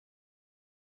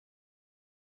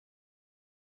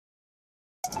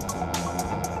Life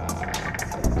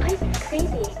is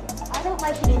crazy. I don't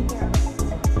like it in here.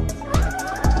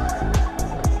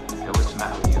 Hey, what's the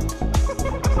matter with you?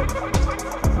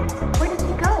 Where did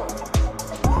he go?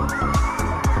 This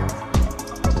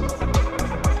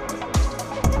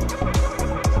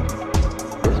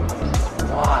place is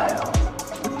wild.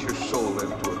 Put your soul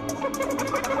into it.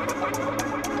 This place is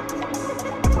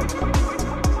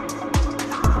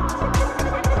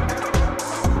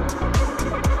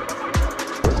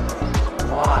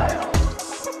wild.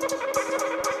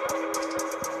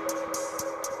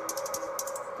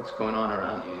 What's going on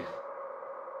around you?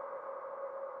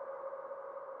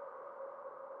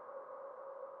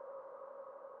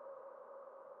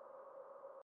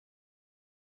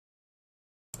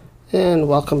 And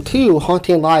welcome to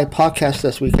Haunting Live podcast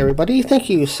this week, everybody. Thank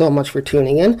you so much for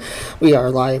tuning in. We are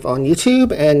live on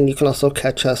YouTube, and you can also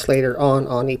catch us later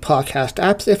on the podcast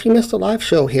apps if you missed the live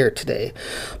show here today.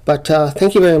 But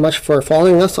thank you very much for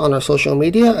following us on our social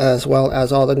media, as well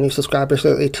as all the new subscribers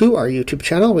lately to our YouTube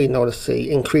channel. We noticed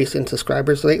the increase in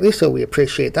subscribers lately, so we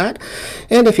appreciate that.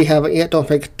 And if you haven't yet, don't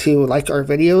forget to like our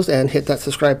videos and hit that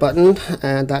subscribe button,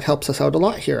 and that helps us out a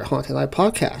lot here at Haunting Live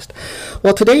podcast.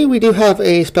 Well, today we do have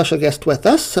a special guest with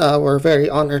us. We're very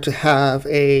honored to have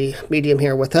a medium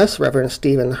here with us, Reverend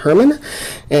Stephen Hermann,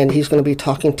 and he's going to be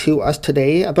talking to us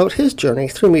today about his journey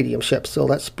through mediumship. So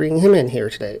let's bring him in here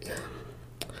today.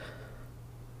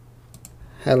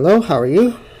 Hello, how are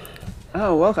you?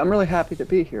 Oh, well, I'm really happy to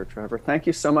be here, Trevor. Thank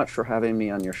you so much for having me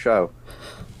on your show.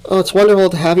 Oh, it's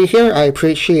wonderful to have you here. I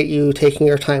appreciate you taking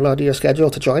your time out of your schedule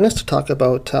to join us to talk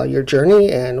about your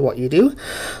journey and what you do.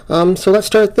 So let's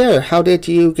start there. How did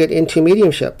you get into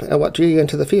mediumship, and what drew you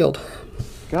into the field?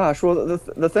 Gosh, well,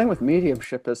 the thing with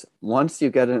mediumship is once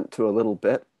you get into a little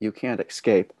bit, you can't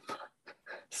escape.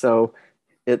 So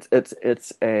it's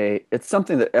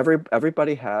something that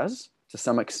everybody has to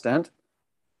some extent,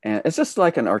 and it's just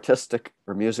like an artistic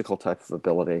or musical type of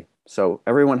ability. So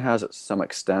everyone has it to some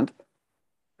extent.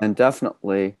 And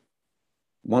definitely,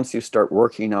 once you start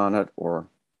working on it or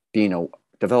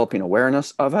developing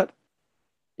awareness of it,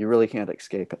 you really can't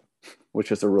escape it,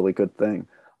 which is a really good thing.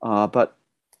 But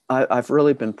I've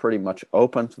really been pretty much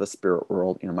open to the spirit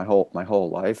world, my whole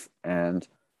life, and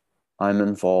I'm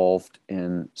involved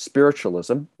in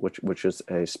spiritualism, which is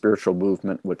a spiritual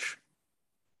movement which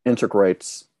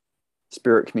integrates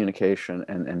spirit communication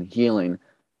and healing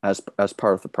as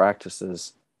part of the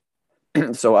practices.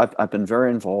 So I've been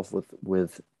very involved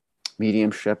with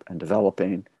mediumship and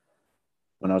developing.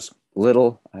 When I was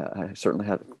little, I certainly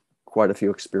had quite a few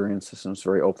experiences and was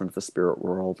very open to the spirit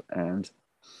world. And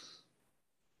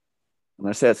when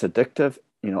I say it's addictive,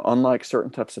 unlike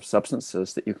certain types of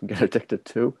substances that you can get addicted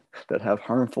to that have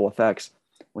harmful effects,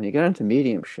 when you get into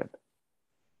mediumship,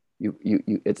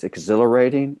 it's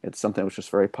exhilarating. It's something which is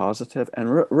very positive,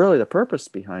 and really the purpose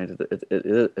behind it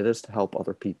is to help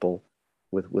other people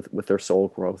with their soul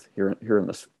growth here in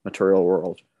this material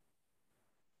world.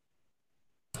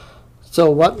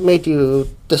 So what made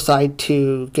you decide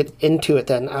to get into it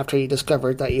then after you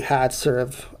discovered that you had sort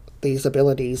of these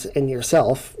abilities in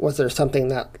yourself? Was there something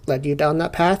that led you down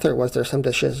that path, or was there some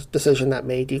decision that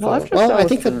made you go, I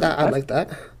think I like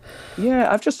that?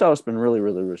 Yeah, I've just always been really,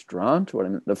 really drawn to it. I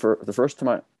mean, the first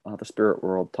time the spirit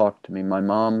world talked to me, my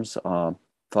mom's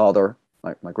father,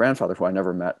 my grandfather, who I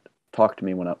never met, talked to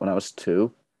me when I was 2.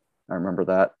 I remember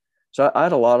that. So I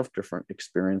had a lot of different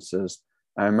experiences.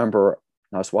 I remember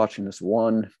I was watching this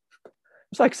one.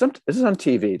 It's like this is on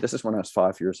TV. This is when I was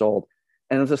 5 years old,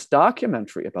 and it was this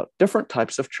documentary about different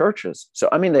types of churches. So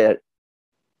I mean,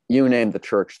 you name the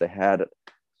church, they had it,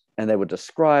 and they would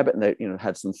describe it, and they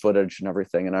had some footage and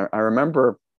everything. And I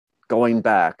remember going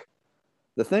back.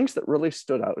 The things that really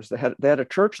stood out was they had a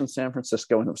church in San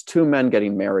Francisco, and it was 2 men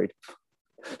getting married.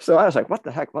 So I was like, what the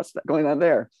heck? What's that going on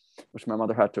there? Which my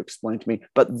mother had to explain to me.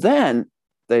 But then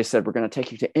they said, we're going to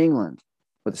take you to England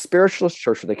with a spiritualist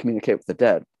church where they communicate with the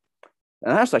dead.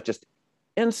 And I was like just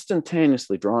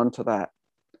instantaneously drawn to that.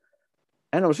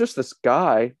 And it was just this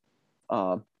guy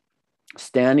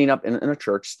standing up in a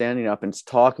church, standing up and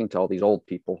talking to all these old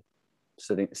people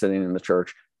sitting in the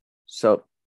church. So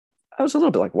I was a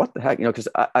little bit like, what the heck? Because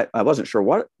I wasn't sure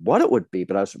what it would be,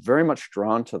 but I was very much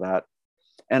drawn to that.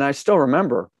 And I still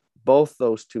remember both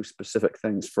those 2 specific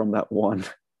things from that one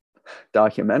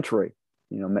documentary,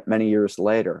 many years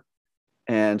later.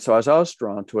 And so as I was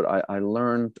drawn to it, I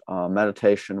learned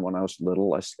meditation when I was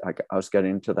little. I was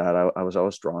getting into that. I was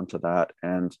always drawn to that.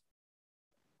 And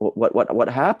what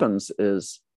happens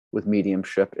is with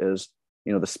mediumship is,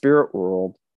 the spirit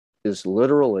world is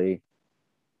literally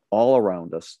all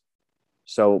around us.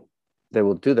 So they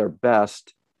will do their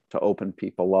best to open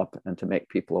people up and to make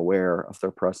people aware of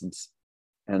their presence.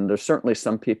 And there's certainly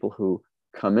some people who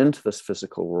come into this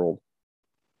physical world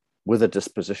with a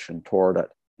disposition toward it.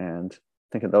 And I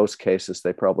think in those cases,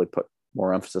 they probably put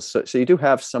more emphasis. So you do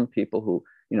have some people who,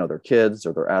 they're kids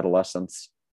or they're adolescents,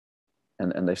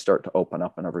 and they start to open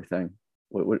up and everything,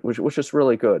 which is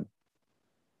really good.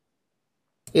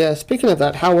 Yeah, speaking of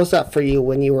that, how was that for you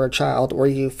when you were a child? Were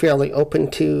you fairly open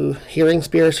to hearing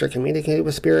spirits or communicating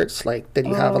with spirits? Like, did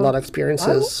you have a lot of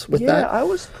experiences with that? Yeah, I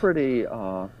was pretty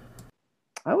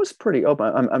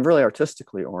open. I'm really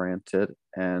artistically oriented,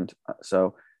 and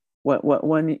so when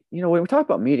we talk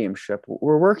about mediumship,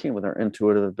 we're working with our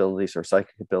intuitive abilities, our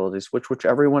psychic abilities, which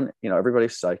everyone,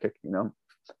 everybody's psychic.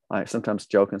 I sometimes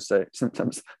joke and say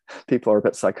sometimes people are a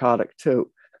bit psychotic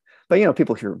too. But,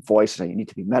 people hear voices and you need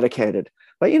to be medicated.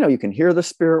 But, you can hear the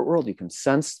spirit world, you can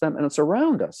sense them, and it's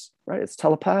around us, right? It's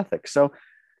telepathic. So,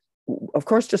 of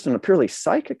course, just on a purely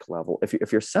psychic level,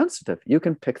 if you're sensitive, you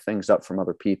can pick things up from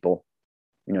other people.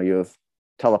 You have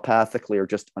telepathically or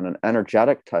just on an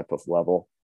energetic type of level.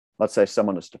 Let's say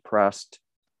someone is depressed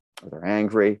or they're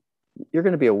angry. You're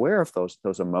going to be aware of those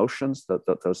emotions,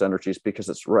 those energies, because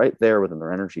it's right there within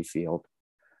their energy field.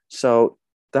 So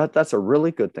that's a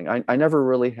really good thing. I never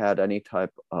really had any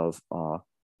type of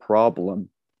problem,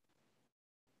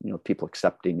 people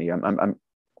accepting me.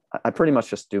 I pretty much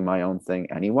just do my own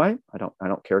thing anyway. I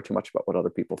don't care too much about what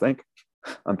other people think.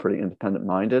 I'm pretty independent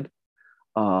minded.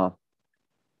 But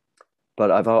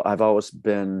I've always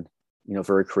been,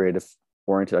 very creative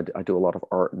oriented. I do a lot of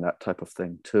art and that type of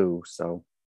thing too. So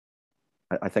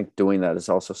I think doing that is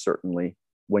also certainly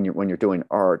when you're doing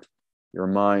art, your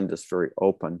mind is very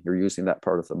open. You're using that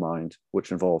part of the mind,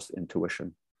 which involves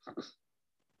intuition.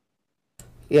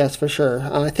 Yes, for sure.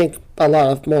 I think a lot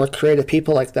of more creative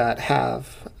people like that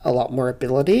have a lot more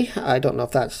ability. I don't know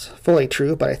if that's fully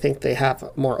true, but I think they have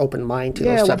a more open mind to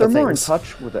those type of things. Yeah, they're more in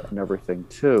touch with it and everything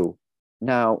too.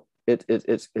 Now,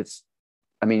 it's.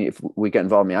 I mean, if we get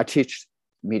involved, I teach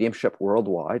mediumship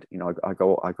worldwide. I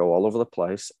go all over the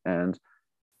place, and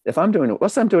if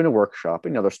let's say I'm doing a workshop,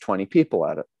 there's 20 people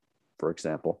at it, for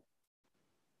example.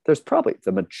 There's probably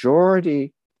the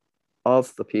majority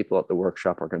of the people at the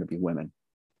workshop are going to be women.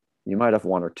 You might have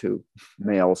one or two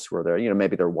males who are there,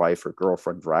 maybe their wife or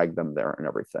girlfriend dragged them there and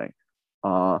everything.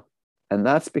 And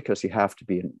that's because you have to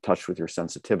be in touch with your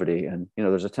sensitivity. And,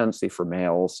 there's a tendency for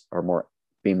males are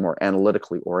being more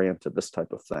analytically oriented, this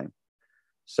type of thing.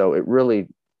 So it really,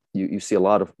 you see a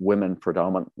lot of women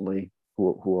predominantly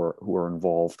who are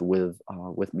involved with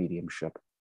mediumship.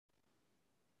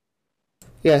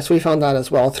 Yes, we found that as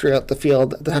well throughout the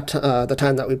field. The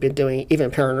time that we've been doing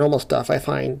even paranormal stuff, I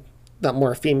find that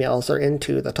more females are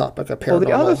into the topic of paranormal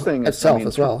the other thing itself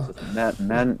as well.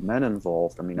 Men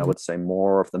involved. I would say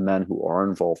more of the men who are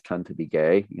involved tend to be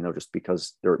gay. Just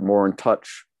because they're more in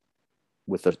touch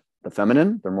with the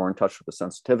feminine, they're more in touch with the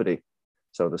sensitivity,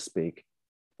 so to speak.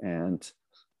 And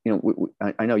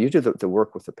I know you do the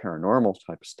work with the paranormal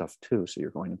type of stuff too. So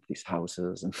you're going into these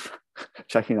houses and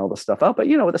checking all this stuff out. But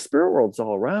the spirit world's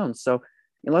all around. So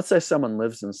let's say someone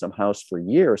lives in some house for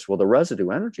years. Well, the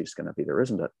residue energy is going to be there,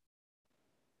 isn't it?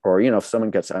 Or if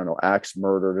someone gets, axe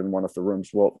murdered in one of the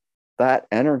rooms, well, that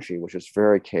energy, which is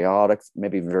very chaotic,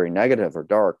 maybe even very negative or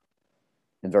dark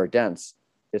and very dense,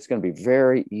 it's going to be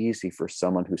very easy for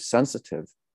someone who's sensitive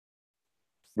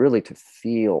really to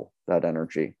feel that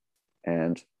energy.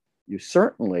 And you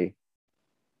certainly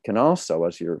can also,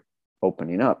 as you're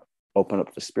open up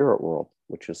the spirit world,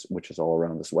 which is all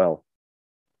around as well.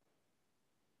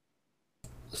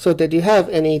 So did you have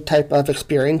any type of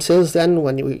experiences then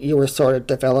when you were sort of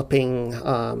developing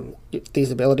these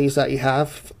abilities that you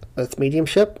have with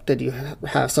mediumship? Did you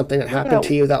have something that happened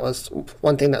to you that was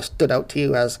one thing that stood out to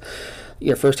you as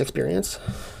your first experience?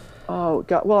 Oh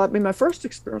God! Well, my first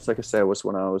experience, like I say, was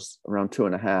when I was around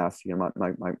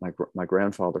 2.5. My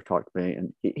grandfather talked to me,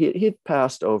 and he'd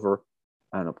passed over,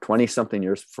 20-something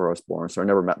years before I was born, so I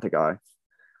never met the guy.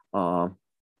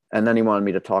 And then he wanted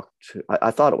me to talk to.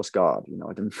 I thought it was God,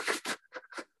 I didn't.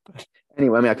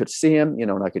 Anyway, I could see him,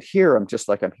 and I could hear him just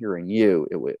like I'm hearing you.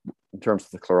 In terms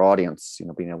of the clairaudience,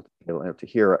 being able to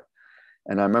hear it.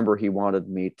 And I remember he wanted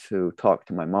me to talk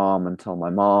to my mom and tell my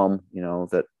mom,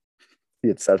 that he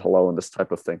had said hello and this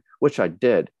type of thing, which I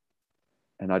did.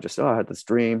 And I just, I had this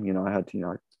dream, I had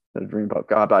a dream about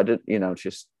God, but I didn't,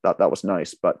 just thought that was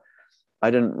nice, but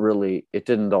it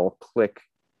didn't all click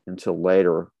until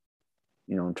later,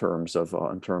 in terms of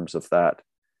that.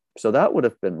 So that would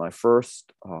have been my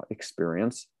first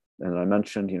experience. And I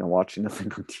mentioned, watching the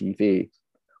thing on TV,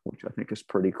 which I think is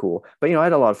pretty cool. But, I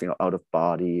had a lot of, out of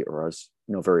body, or I was,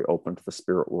 very open to the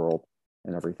spirit world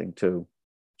and everything too.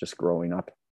 just growing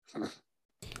up.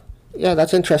 Yeah,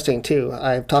 that's interesting too.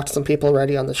 I've talked to some people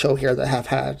already on the show here that have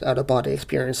had out of body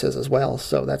experiences as well,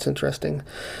 so that's interesting.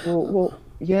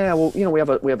 Yeah. Well, we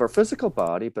have our physical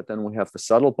body, but then we have the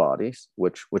subtle bodies,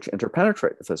 which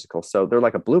interpenetrate the physical. So they're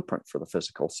like a blueprint for the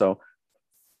physical. So,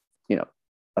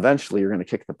 eventually you're going to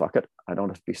kick the bucket. I don't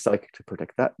have to be psychic to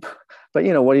predict that, but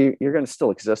you're going to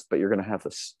still exist, but you're going to have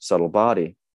this subtle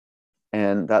body,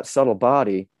 and that subtle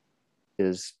body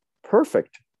is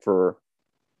perfect for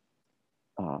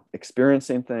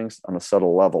experiencing things on a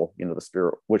subtle level, the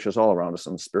spirit, which is all around us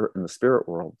in the spirit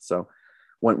world. So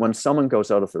when someone goes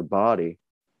out of their body,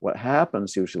 what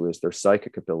happens usually is their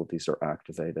psychic abilities are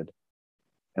activated.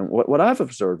 And what I've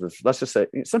observed is, let's just say,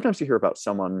 sometimes you hear about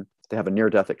someone, they have a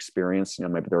near-death experience,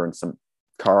 maybe they're in some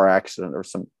car accident or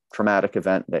some traumatic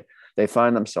event, they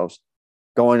find themselves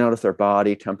going out of their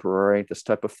body, temporary, this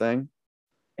type of thing.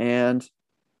 And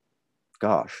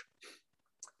gosh,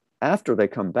 after they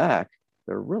come back,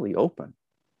 they're really open.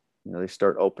 They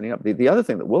start opening up. The other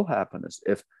thing that will happen is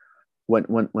if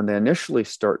when they initially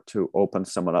start to open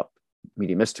someone up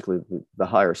mediumistically, the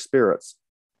higher spirits,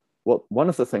 well, one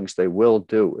of the things they will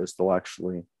do is they'll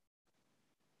actually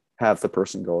have the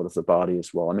person go out of the body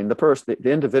as well. I mean, the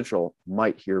individual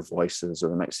might hear voices, or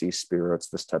they might see spirits,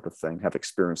 this type of thing, have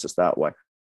experiences that way.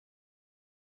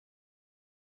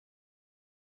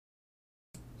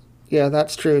 Yeah,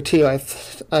 that's true too.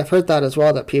 I've heard that as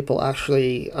well, that people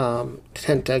actually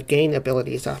tend to gain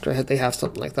abilities after they have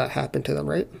something like that happen to them,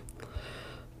 right?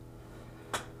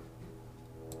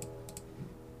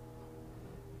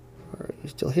 Are you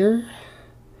still here?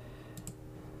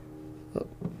 Oh,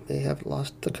 they have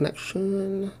lost the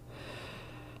connection.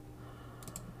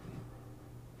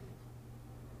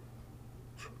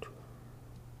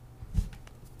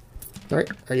 All right,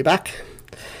 are you back?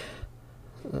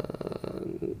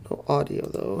 No audio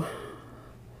though.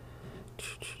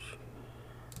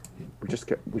 We just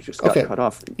got cut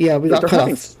off. Yeah, they're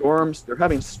having storms. They're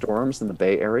having storms in the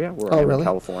Bay Area, where I'm in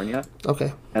California.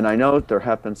 Okay. And I know there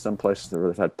have been some places where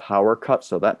they've had power cuts,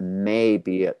 so that may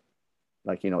be it.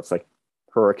 Like, it's like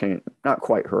hurricane, not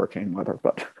quite hurricane weather,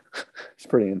 but it's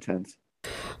pretty intense.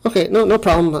 Okay, no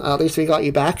problem. At least we got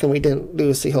you back and we didn't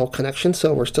lose the whole connection,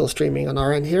 so we're still streaming on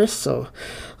our end here. So,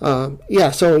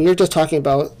 so you're just talking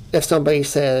about if somebody,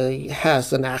 say,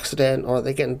 has an accident or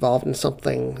they get involved in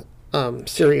something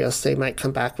serious, they might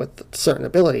come back with certain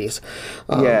abilities.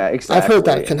 Yeah, exactly. I've heard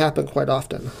that can happen quite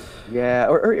often. Yeah,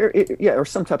 or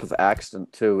some type of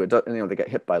accident too. They get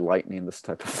hit by lightning, this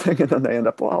type of thing, and then they end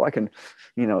up, I can,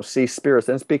 see spirits.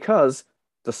 And it's because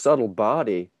the subtle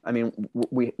body, I mean,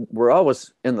 we're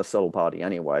always in the subtle body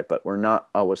anyway, but we're not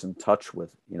always in touch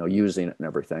with, using it and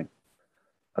everything.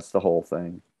 That's the whole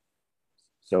thing.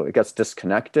 So it gets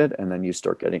disconnected, and then you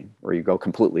start getting, or you go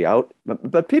completely out.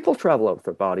 But people travel out of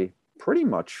their body pretty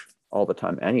much all the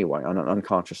time anyway, on an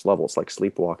unconscious level. It's like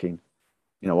sleepwalking.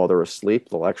 While they're asleep,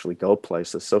 they'll actually go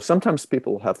places. So sometimes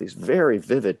people have these very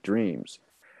vivid dreams,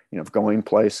 of going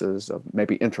places, of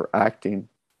maybe interacting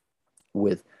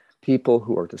with people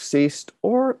who are deceased,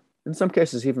 or in some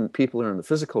cases, even people who are in the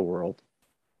physical world.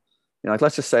 Like,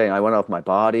 let's just say I went out of my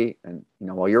body, and,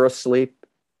 while you're asleep,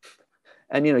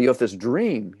 and, you have this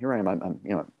dream. Here I am,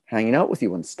 I'm hanging out with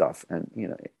you and stuff. And,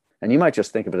 and you might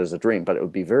just think of it as a dream, but it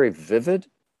would be very vivid,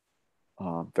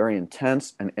 very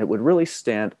intense, and it would really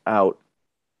stand out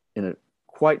in it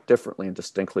quite differently and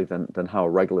distinctly than how a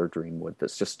regular dream would.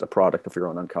 That's just a product of your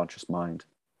own unconscious mind.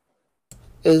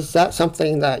 Is that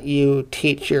something that you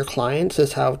teach your clients,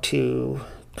 is how to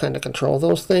kind of control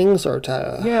those things, or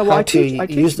to I teach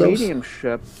use those?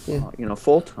 Mediumship,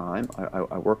 full time.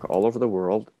 I work all over the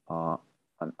world. I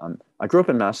grew up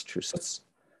in Massachusetts.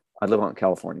 I live out in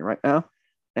California right now,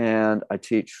 and I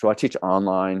teach. So I teach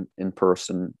online, in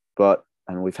person,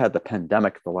 and we've had the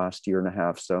pandemic the last year and a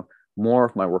half, so more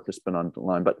of my work has been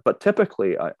online. But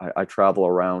typically, I travel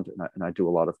around and I do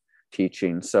a lot of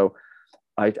teaching. So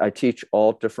I teach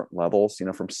all different levels,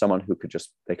 from someone who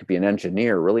they could be an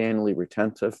engineer, really anally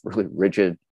retentive, really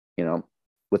rigid,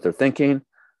 with their thinking.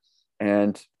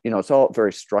 And, it's all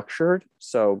very structured.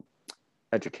 So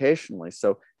educationally.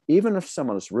 So even if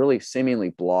someone is really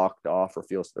seemingly blocked off or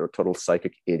feels they're a total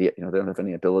psychic idiot, they don't have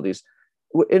any abilities,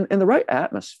 in the right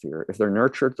atmosphere, if they're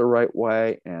nurtured the right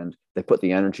way and they put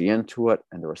the energy into it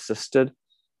and they're assisted,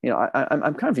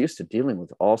 I'm kind of used to dealing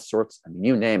with all sorts. I mean,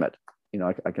 you name it.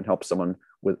 I can help someone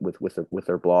with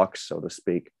their blocks, so to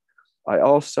speak. I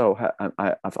also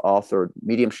I've authored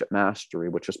Mediumship Mastery,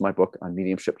 which is my book on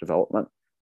mediumship development,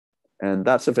 and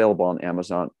that's available on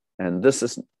Amazon. And this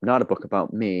is not a book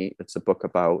about me; it's a book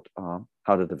about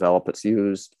how to develop. It's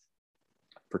used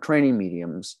for training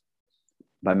mediums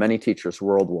by many teachers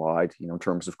worldwide, in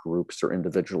terms of groups or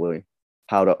individually,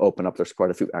 how to open up. There's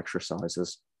quite a few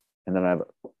exercises. And then I have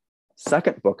a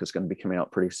second book is going to be coming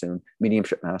out pretty soon,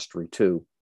 Mediumship Mastery 2,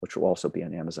 which will also be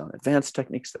on Amazon. Advanced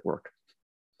techniques that work.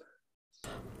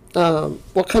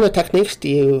 What kind of techniques do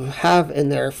you have in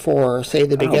there for, say,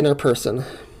 the beginner person?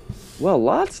 Well,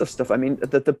 lots of stuff. I mean,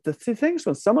 the things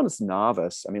when someone is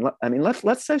novice,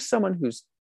 let's say someone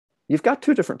you've got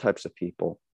two different types of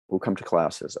people who come to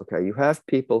classes. Okay. You have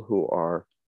people who are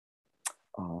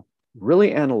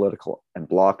really analytical and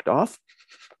blocked off.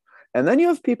 And then you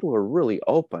have people who are really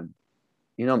open,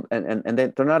 and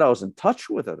they're not always in touch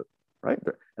with it, right?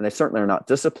 And they certainly are not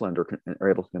disciplined or are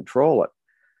able to control it.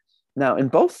 Now, in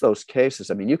both those cases,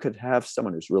 you could have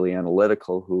someone who's really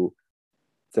analytical who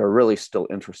they're really still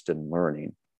interested in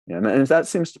learning. And that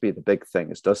seems to be the big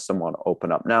thing, is does someone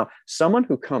open up? Now, someone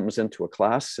who comes into a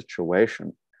class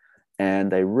situation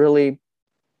and they really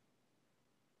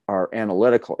are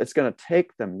analytical, it's going to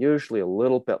take them usually a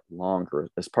little bit longer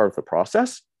as part of the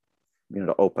process,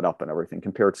 to open up and everything,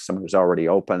 compared to someone who's already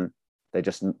open. They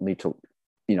just need to,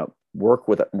 work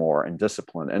with it more and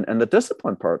discipline. And the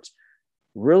discipline part's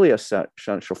really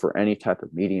essential for any type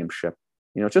of mediumship.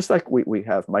 Just like we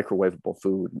have microwavable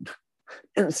food and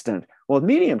instant. Well,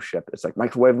 mediumship, it's like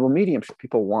microwavable mediumship.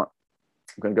 People want,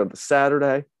 I'm going to go to the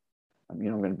Saturday. I'm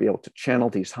going to be able to channel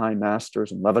these high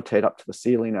masters and levitate up to the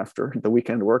ceiling after the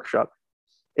weekend workshop.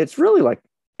 It's really like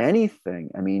anything.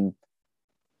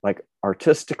 Like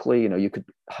artistically,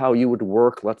 how you would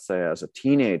work, let's say, as a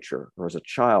teenager or as a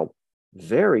child,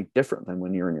 very different than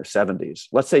when you're in your 70s.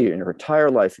 Let's say in your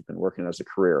entire life, you've been working as a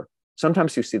career.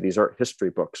 Sometimes you see these art history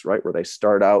books, right, where they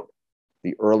start out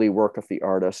the early work of the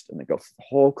artist and they go through the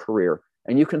whole career,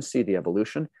 and you can see the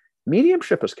evolution.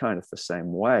 Mediumship is kind of the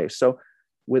same way. So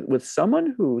with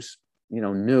someone who's,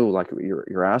 new, like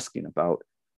you're asking about,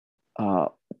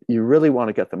 you really want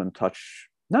to get them in touch,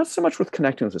 not so much with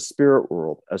connecting with the spirit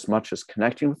world as much as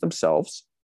connecting with themselves,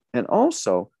 and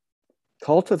also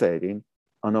cultivating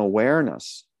an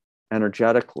awareness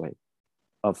energetically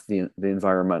of the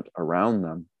environment around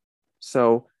them.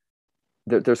 So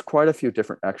there's quite a few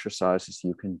different exercises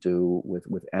you can do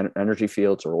with energy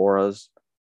fields or auras,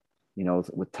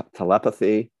 with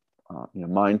telepathy,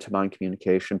 mind-to-mind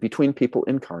communication between people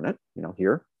incarnate,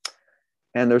 here.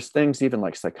 And there's things even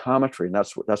like psychometry, and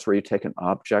that's where you take an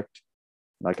object.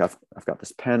 Like I've got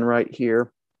this pen right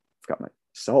here. I've got my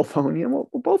cell phone. Well,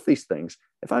 both these things,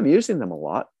 if I'm using them a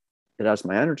lot, it has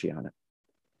my energy on it.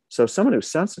 So someone who's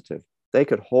sensitive, they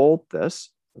could hold this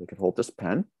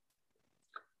pen,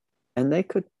 and they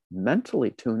could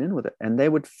mentally tune in with it, and they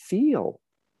would feel,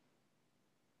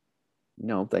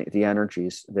 the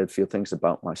energies. They'd feel things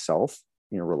about myself,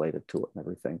 related to it and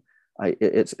everything.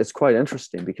 It's quite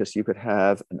interesting, because you could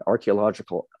have an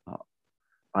archaeological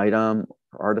item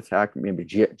or artifact, maybe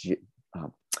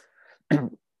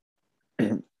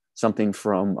something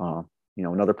from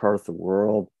another part of the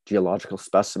world, geological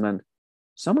specimen.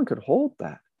 Someone could hold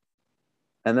that,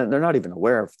 and then they're not even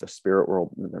aware of the spirit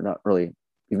world. They're not really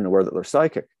even aware that they're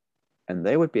psychic, and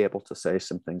they would be able to say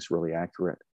some things really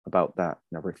accurate about that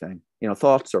and everything.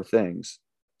 Thoughts are things.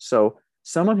 So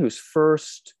someone who's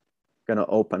first going to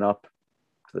open up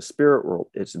to the spirit world,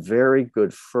 it's very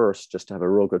good first just to have a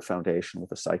real good foundation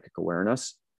with a psychic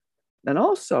awareness. And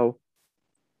also,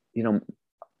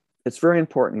 it's very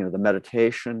important, the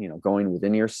meditation, going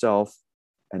within yourself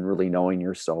and really knowing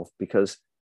yourself, because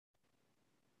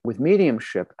with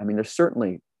mediumship, there's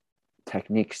certainly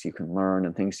techniques you can learn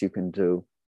and things you can do,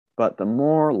 but the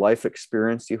more life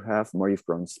experience you have, the more you've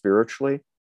grown spiritually,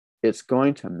 it's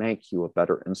going to make you a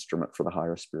better instrument for the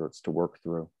higher spirits to work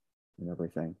through and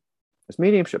everything. As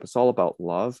mediumship, it's all about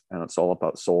love, and it's all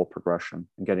about soul progression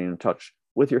and getting in touch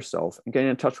with yourself and getting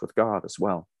in touch with God as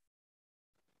well.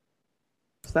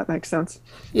 Does that make sense?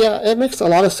 Yeah, it makes a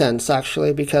lot of sense,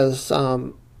 actually, because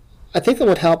I think it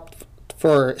would help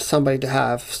for somebody to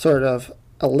have sort of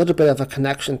a little bit of a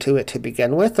connection to it to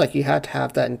begin with. Like, you had to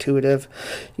have that intuitive,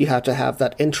 you have to have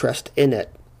that interest in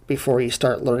it before you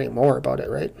start learning more about it,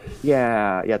 right?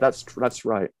 Yeah, that's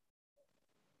right.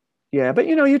 Yeah, but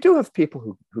you do have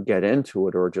people who get into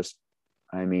it, or just,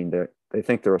 they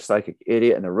think they're a psychic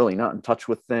idiot and they're really not in touch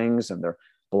with things and they're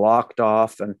blocked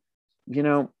off. And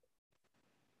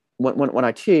when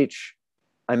I teach,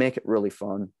 I make it really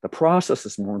fun. The process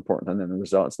is more important than the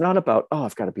result. It's not about,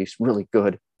 I've got to be really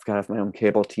good, I've got to have my own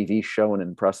cable TV show and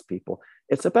impress people.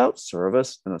 It's about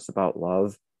service, and it's about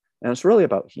love, and it's really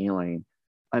about healing.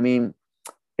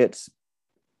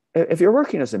 If you're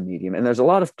working as a medium, and there's a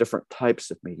lot of different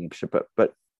types of mediumship,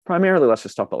 but primarily let's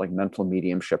just talk about like mental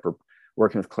mediumship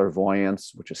working with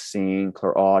clairvoyance, which is seeing,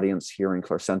 clairaudience, hearing,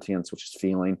 clairsentience, which is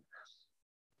feeling.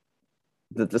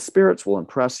 The spirits will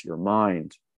impress your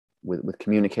mind with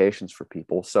communications for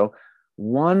people. So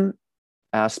one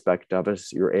aspect of it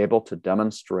is you're able to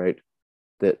demonstrate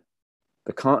that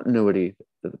the continuity,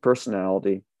 that the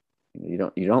personality, you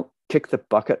don't kick the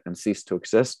bucket and cease to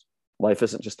exist. Life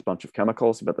isn't just a bunch of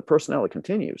chemicals, but the personality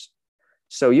continues.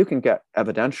 So you can get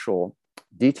evidential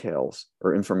details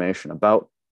or information about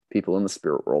people in the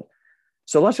spirit world.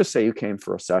 So let's just say you came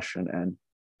for a session and,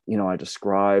 I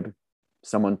describe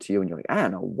someone to you and you're like, I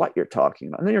don't know what you're talking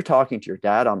about. And then you're talking to your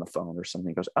dad on the phone or something.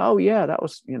 He goes, oh yeah, that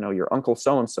was, your uncle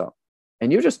so-and-so.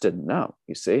 And you just didn't know,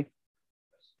 you see?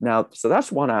 Now, so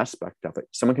that's one aspect of it.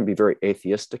 Someone can be very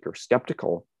atheistic or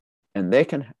skeptical, and they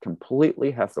can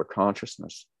completely have their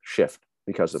consciousness shift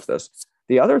because of this.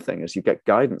 The other thing is you get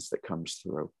guidance that comes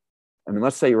through. I mean,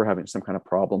 let's say you were having some kind of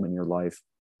problem in your life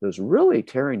that was really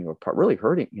tearing you apart, really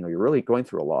hurting, you're really going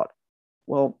through a lot.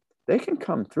 Well, they can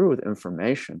come through with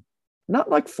information, not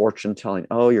like fortune telling,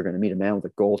 oh, you're going to meet a man with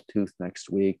a gold tooth next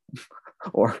week,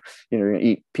 or, you're going to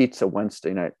eat pizza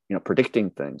Wednesday night, predicting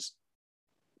things.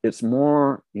 It's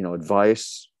more,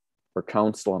 advice or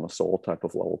counsel on a soul type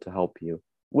of level to help you,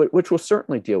 which will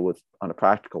certainly deal with on a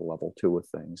practical level too with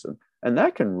things. And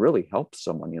that can really help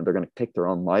someone. They're going to take their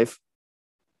own life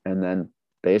and then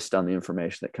based on the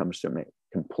information that comes to me,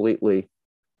 completely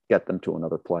get them to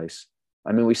another place.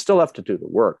 I mean, we still have to do the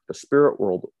work. The spirit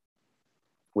world,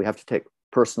 we have to take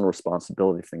personal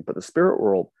responsibility thing, but the spirit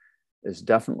world is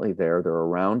definitely there. They're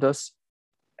around us.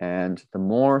 And the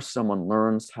more someone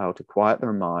learns how to quiet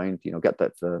their mind, get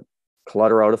the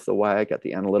clutter out of the way, get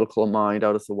the analytical mind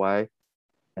out of the way,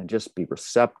 and just be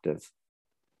receptive,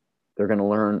 they're going to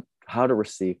learn how to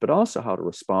receive, but also how to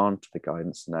respond to the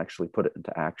guidance and actually put it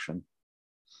into action.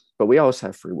 But we always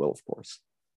have free will, of course.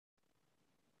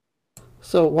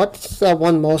 So what's the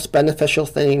one most beneficial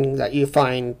thing that you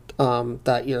find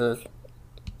that your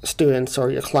students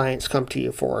or your clients come to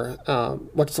you for?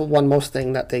 What's the one most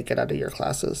thing that they get out of your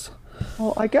classes?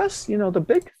 Well, I guess, the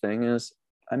big thing is,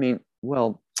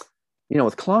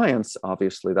 with clients,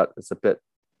 obviously that is a bit,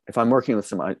 if I'm working with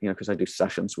some, because I do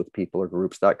sessions with people or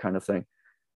groups, that kind of thing,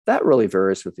 that really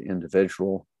varies with the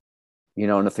individual,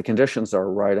 and if the conditions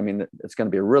are right, it's going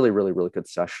to be a really, really, really good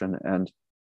session, and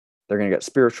they're going to get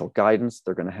spiritual guidance.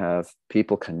 They're going to have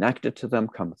people connected to them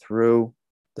come through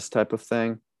this type of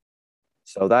thing.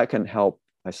 So that can help.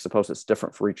 I suppose it's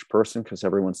different for each person because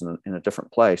everyone's in a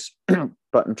different place.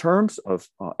 But in terms of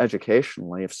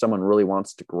educationally, if someone really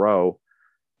wants to grow,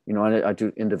 I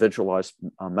do individualized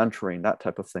mentoring, that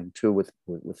type of thing too with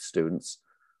students.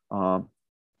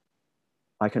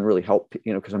 I can really help,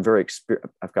 because I'm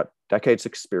I've got decades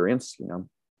experience,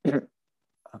 the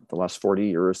last 40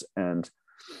 years, and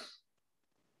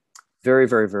very,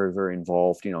 very, very, very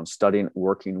involved, in studying,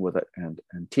 working with it and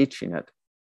teaching it.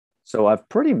 So I've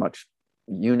pretty much,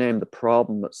 you name the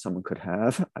problem that someone could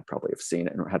have, I probably have seen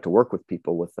it and had to work with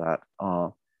people with that.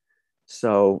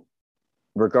 So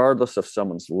regardless of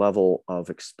someone's level of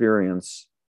experience,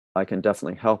 I can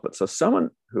definitely help it. So someone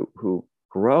who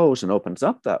grows and opens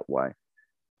up that way,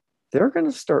 they're going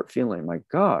to start feeling, my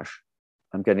gosh,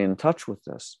 I'm getting in touch with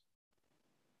this.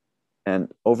 And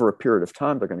over a period of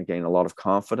time, they're going to gain a lot of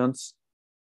confidence,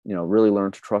 really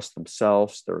learn to trust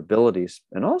themselves, their abilities,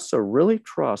 and also really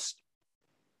trust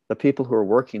the people who are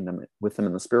working with them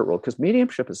in the spirit world. Because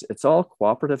mediumship it's all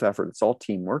cooperative effort. It's all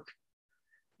teamwork.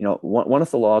 One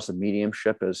of the laws of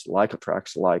mediumship is like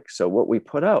attracts like. So what we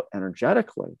put out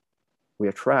energetically, we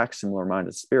attract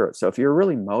similar-minded spirits. So if you're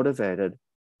really motivated,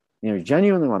 you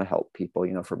genuinely want to help people,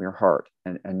 from your heart,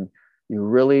 and you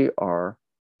really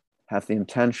have the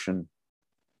intention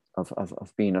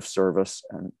of being of service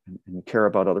and you care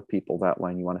about other people that way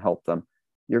and you want to help them,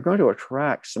 you're going to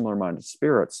attract similar-minded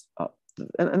spirits.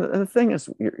 And the thing is,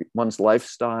 one's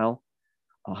lifestyle,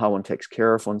 how one takes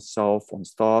care of oneself,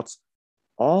 one's thoughts,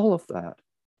 all of that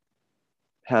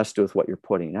has to do with what you're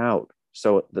putting out.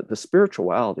 So the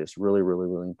spirituality is really, really,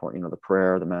 really important. The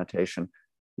prayer, the meditation,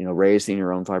 raising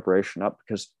your own vibration up,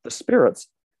 because the spirits,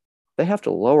 they have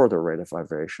to lower their rate of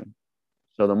vibration.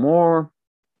 So the more,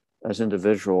 as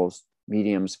individuals,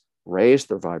 mediums raise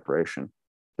their vibration,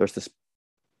 there's this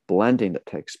blending that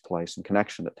takes place and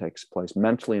connection that takes place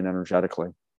mentally and energetically.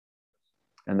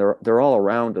 And they're all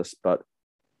around us, but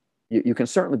you can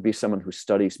certainly be someone who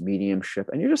studies mediumship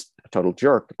and you're just a total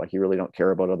jerk. Like you really don't care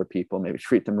about other people, maybe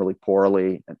treat them really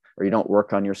poorly, or you don't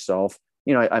work on yourself.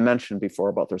 I mentioned before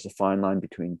about there's a fine line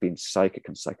between being psychic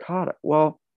and psychotic.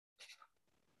 Well,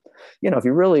 if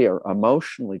you really are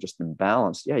emotionally just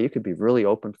imbalanced, yeah, you could be really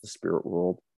open to the spirit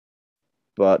world,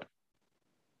 but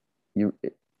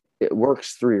it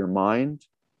works through your mind.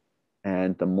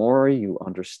 And the more you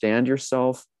understand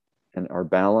yourself and are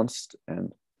balanced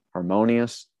and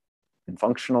harmonious and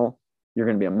functional, you're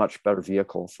going to be a much better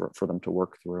vehicle for them to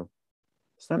work through.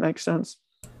 Does that make sense?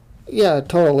 Yeah,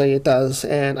 totally, it does.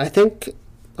 And I think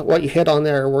what you hit on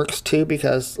there works too,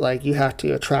 because like you have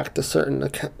to attract a certain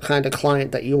kind of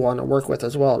client that you want to work with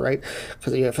as well, right?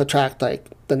 Because if you attract like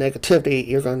the negativity,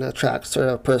 you're going to attract sort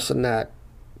of a person that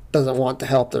doesn't want to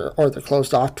help, or they're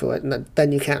closed off to it, and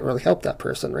then you can't really help that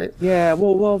person, right? Yeah,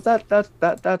 well,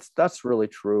 that's really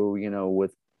true. You know,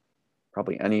 with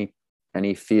probably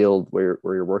any field where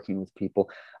you're working with people.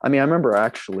 I mean, I remember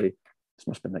actually, this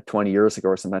must have been like 20 years ago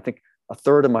or something. I think a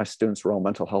third of my students were all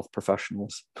mental health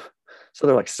professionals. So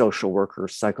they're like social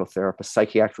workers, psychotherapists,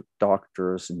 psychiatric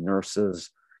doctors, and nurses,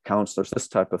 counselors, this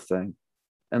type of thing.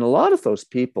 And a lot of those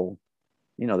people,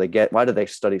 you know, why do they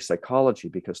study psychology?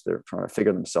 Because they're trying to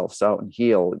figure themselves out and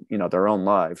heal, you know, their own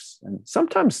lives. And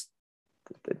sometimes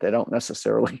they don't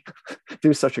necessarily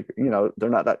do such a, you know, they're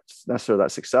not that necessarily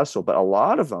that successful, but a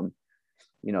lot of them,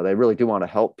 you know, they really do want to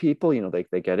help people. You know,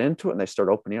 they get into it and they start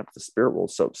opening up to the spirit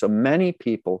world. So many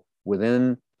people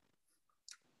within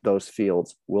those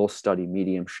fields will study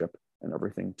mediumship and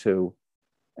everything too.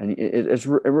 And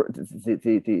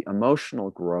the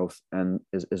emotional growth and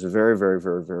is very, very,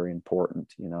 very, very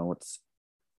important. You know,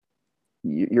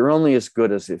 you're only as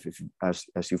good as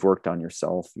as you've worked on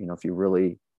yourself. You know, if you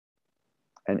really,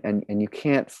 and you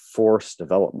can't force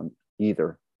development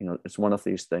either. You know, it's one of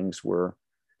these things where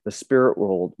the spirit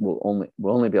world will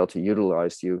only be able to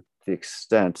utilize you to the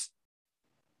extent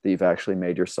that you've actually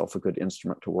made yourself a good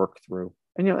instrument to work through.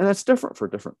 And you know, and that's different for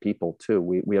different people too.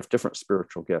 We have different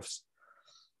spiritual gifts.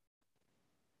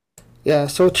 Yeah,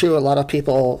 so true. A lot of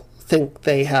people think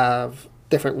they have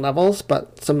different levels,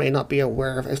 but some may not be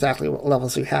aware of exactly what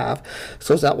levels you have.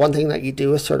 So is that one thing that you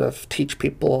do, is sort of teach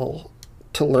people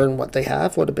to learn what they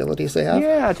have, what abilities they have?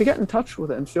 Yeah, to get in touch with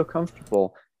it and feel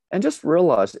comfortable, and just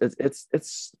realize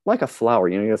it's like a flower.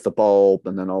 You know, you have the bulb,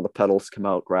 and then all the petals come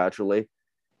out gradually.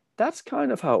 That's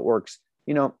kind of how it works.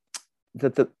 You know,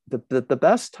 the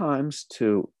best times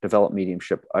to develop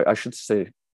mediumship, I should say,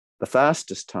 the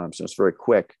fastest times, and it's very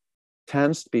quick,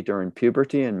 tends to be during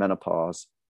puberty and menopause.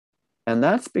 And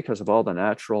that's because of all the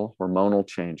natural hormonal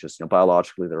changes, you know,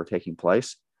 biologically, that are taking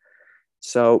place.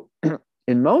 So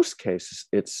in most cases,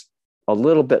 it's a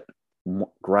little bit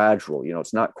gradual. You know,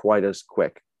 it's not quite as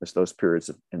quick as those periods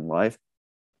in life,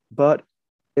 but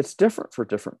it's different for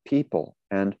different people.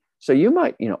 And so you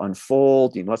might, you know,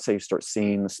 unfold, you know, let's say you start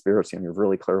seeing the spirits, you know, you're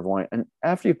really clairvoyant. And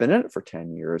after you've been in it for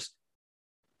 10 years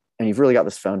and you've really got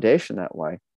this foundation that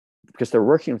way, because they're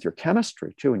working with your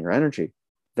chemistry too and your energy,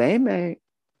 they may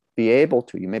be able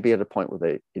to, you may be at a point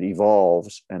where it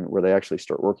evolves and where they actually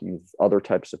start working with other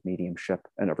types of mediumship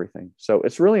and everything. So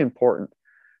it's really important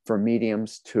for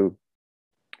mediums to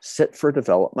sit for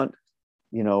development,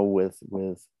 you know, with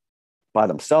by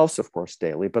themselves, of course,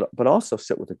 daily, but also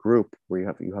sit with a group where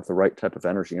you have the right type of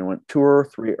energy. And when 2 or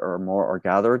 3 or more are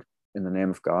gathered in the name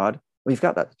of God, well, you've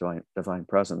got that divine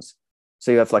presence.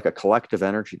 So you have like a collective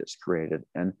energy that's created.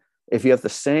 And if you have the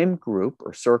same group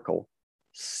or circle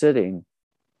sitting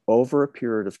over a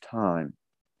period of time,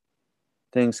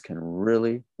 things can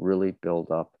really, really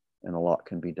build up, and a lot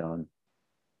can be done.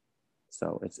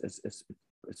 So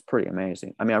it's pretty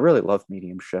amazing. I mean, I really love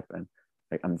mediumship, and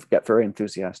I get very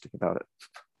enthusiastic about it.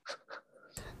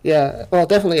 Yeah, well,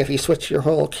 definitely if you switch your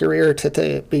whole career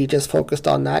to be just focused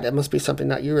on that, it must be something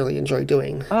that you really enjoy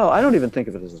doing. Oh, I don't even think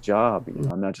of it as a job. You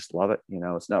know, I just love it. You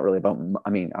know, it's not really about, I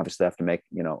mean, obviously I have to make,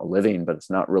 you know, a living, but it's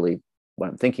not really what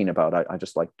I'm thinking about. I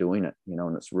just like doing it, you know,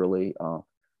 and it's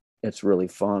really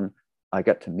fun. I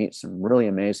get to meet some really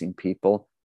amazing people,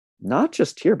 not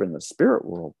just here, but in the spirit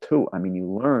world too. I mean, you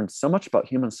learn so much about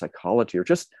human psychology, or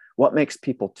just what makes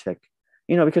people tick,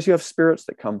 you know, because you have spirits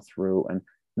that come through and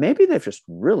maybe they've just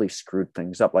really screwed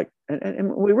things up. Like,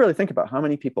 and we really think about how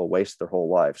many people waste their whole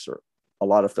lives, or a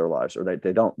lot of their lives, or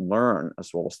they don't learn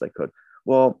as well as they could.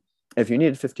 Well, if you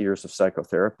need 50 years of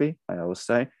psychotherapy, I always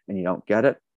say, and you don't get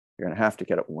it, you're going to have to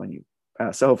get it when you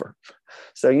pass over.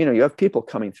 So, you know, you have people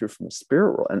coming through from the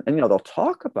spirit world, and you know, they'll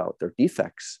talk about their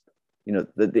defects, you know,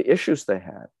 the issues they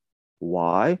had.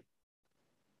 Why?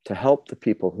 To help the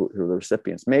people who are the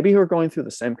recipients, maybe who are going through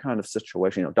the same kind of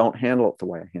situation, you know, don't handle it the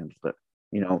way I handled it,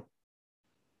 you know.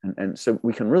 And so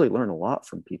we can really learn a lot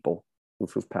from people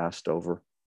who've passed over.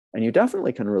 And you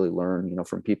definitely can really learn, you know,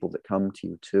 from people that come to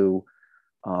you too.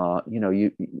 You know,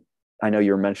 I know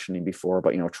you were mentioning before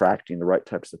about, you know, attracting the right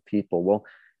types of people. Well,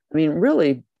 I mean,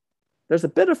 really, there's a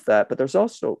bit of that, but there's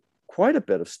also quite a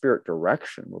bit of spirit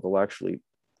direction where they'll actually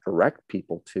direct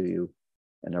people to you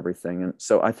and everything. And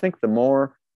so I think the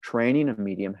more training a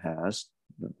medium has,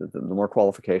 the more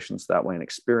qualifications that way and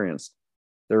experience,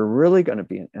 they're really going to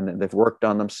be, and they've worked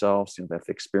on themselves, they have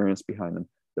the experience behind them,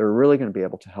 they're really going to be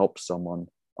able to help someone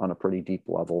on a pretty deep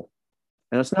level.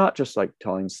 And it's not just like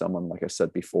telling someone, like I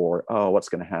said before, oh, what's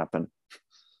going to happen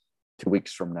 2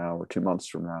 weeks from now or 2 months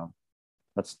from now.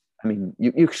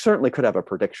 You certainly could have a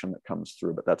prediction that comes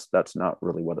through, but that's not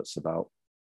really what it's about.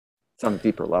 It's on a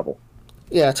deeper level.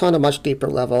 Yeah, it's on a much deeper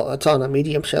level. It's on a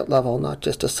mediumship level, not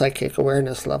just a psychic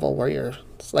awareness level where you're,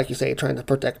 like you say, trying to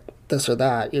protect this or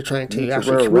that. You're trying to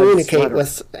actually communicate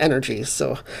with energies.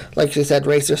 So, like you said,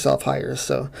 raise yourself higher.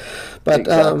 So, but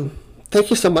exactly. Thank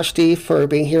you so much, Steve, for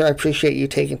being here. I appreciate you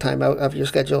taking time out of your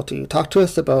schedule to talk to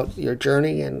us about your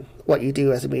journey and what you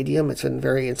do as a medium. It's been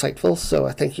very insightful. So,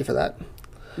 I thank you for that.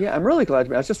 Yeah, I'm really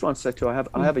glad. I just want to say too, I have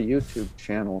a YouTube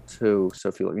channel too. So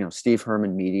if you look, Steve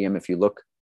Hermann Medium, if you look,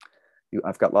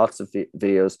 I've got lots of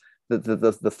videos.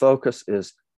 The focus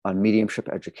is on mediumship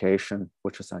education,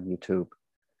 which is on YouTube.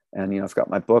 And, I've got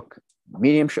my book,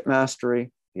 Mediumship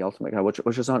Mastery, The Ultimate Guide,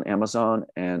 which is on Amazon.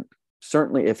 And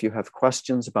certainly if you have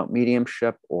questions about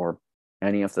mediumship or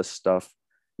any of this stuff,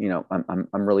 I'm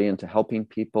really into helping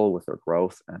people with their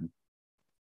growth. And,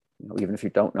 even if you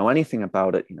don't know anything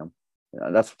about it,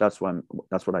 that's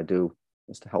what I do,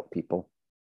 is to help people.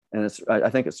 And I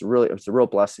think it's a real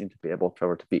blessing to be able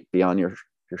to be on your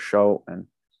show. And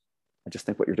I just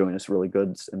think what you're doing is really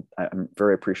good. And I'm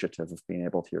very appreciative of being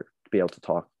able to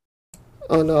talk.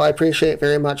 Oh, no, I appreciate it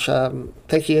very much.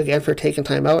 Thank you again for taking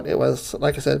time out. It was,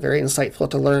 like I said, very insightful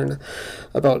to learn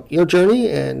about your journey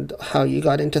and how you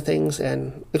got into things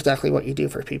and exactly what you do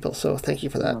for people. So thank you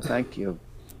for that. Oh, thank you.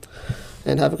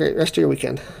 And have a great rest of your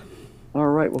weekend. All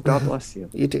right. Well, God bless you.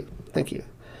 You too. Thank you.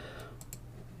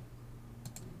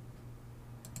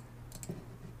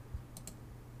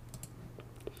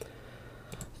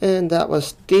 And that was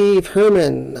Steve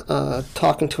Hermann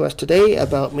talking to us today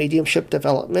about mediumship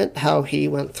development, how he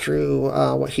went through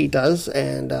what he does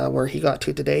and where he got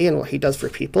to today and what he does for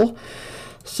people.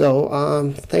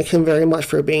 So thank him very much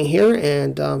for being here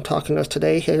and talking to us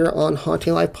today here on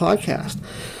Hauntinglive Podcast.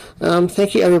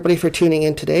 Thank you everybody for tuning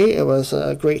in today. It was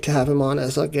great to have him on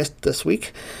as a guest this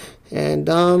week. And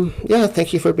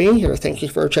thank you for being here. Thank you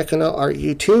for checking out our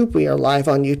YouTube. We are live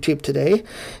on YouTube today,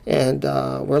 and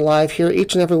we're live here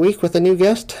each and every week with a new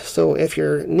guest. So if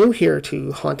you're new here to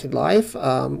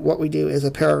Hauntinglive, what we do is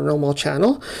a paranormal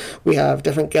channel. We have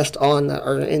different guests on that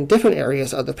are in different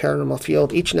areas of the paranormal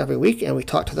field each and every week, and we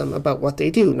talk to them about what they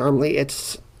do. Normally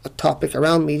it's a topic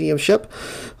around mediumship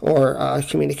or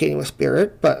communicating with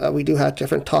spirit, but we do have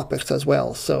different topics as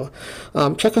well. So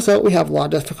check us out. We have a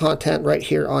lot of different content right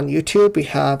here on YouTube. We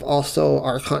have also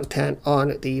our content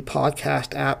on the podcast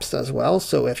apps as well.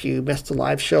 So if you missed the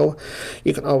live show,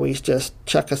 you can always just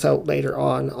check us out later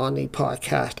on the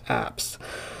podcast apps.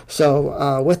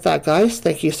 So with that, guys,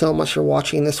 thank you so much for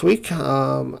watching this week.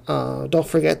 Don't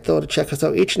forget, though, to check us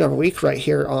out each and every week right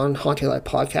here on Hauntinglive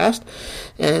Podcast.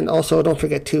 And also don't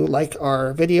forget to like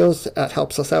our videos. That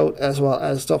helps us out, as well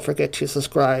as don't forget to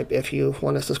subscribe if you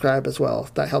want to subscribe as well.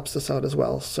 That helps us out as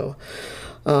well. So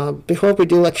before we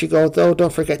do let you go, though,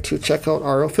 don't forget to check out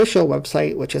our official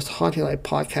website, which is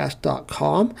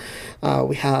hauntinglivepodcast.com.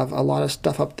 We have a lot of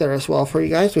stuff up there as well for you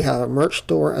guys. We have a merch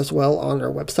store as well on our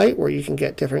website where you can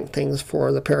get different things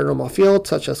for the paranormal field,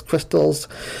 such as crystals,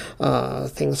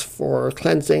 things for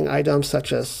cleansing items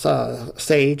such as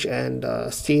sage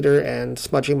and cedar and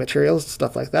smudging materials,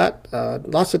 stuff like that.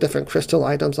 Lots of different crystal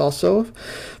items also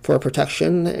for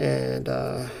protection and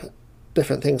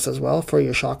different things as well for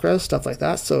your chakras, stuff like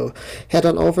that. So head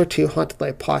on over to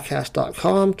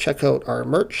hauntinglivepodcast.com, check out our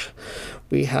merch.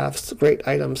 We have great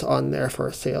items on there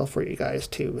for sale for you guys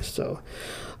too. So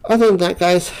other than that,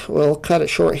 guys, we'll cut it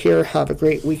short here. Have a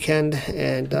great weekend,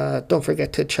 and don't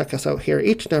forget to check us out here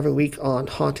each and every week on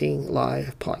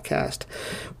Hauntinglive Podcast.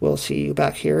 We'll see you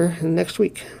back here next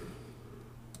week.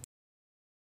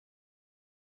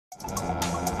 I'm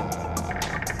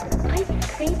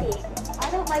crazy. I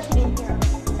don't like it in here.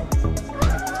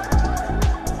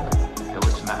 Hey,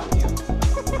 what's the matter with you?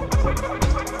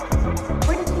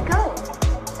 Where did he go?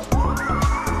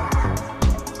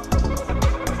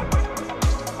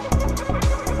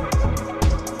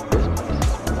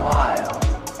 Wild.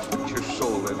 Put your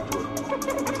soul into it.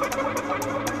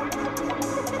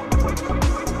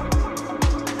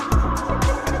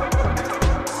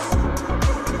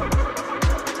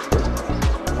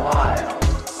 Wild.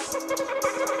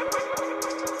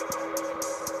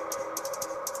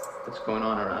 What's going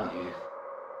on around here?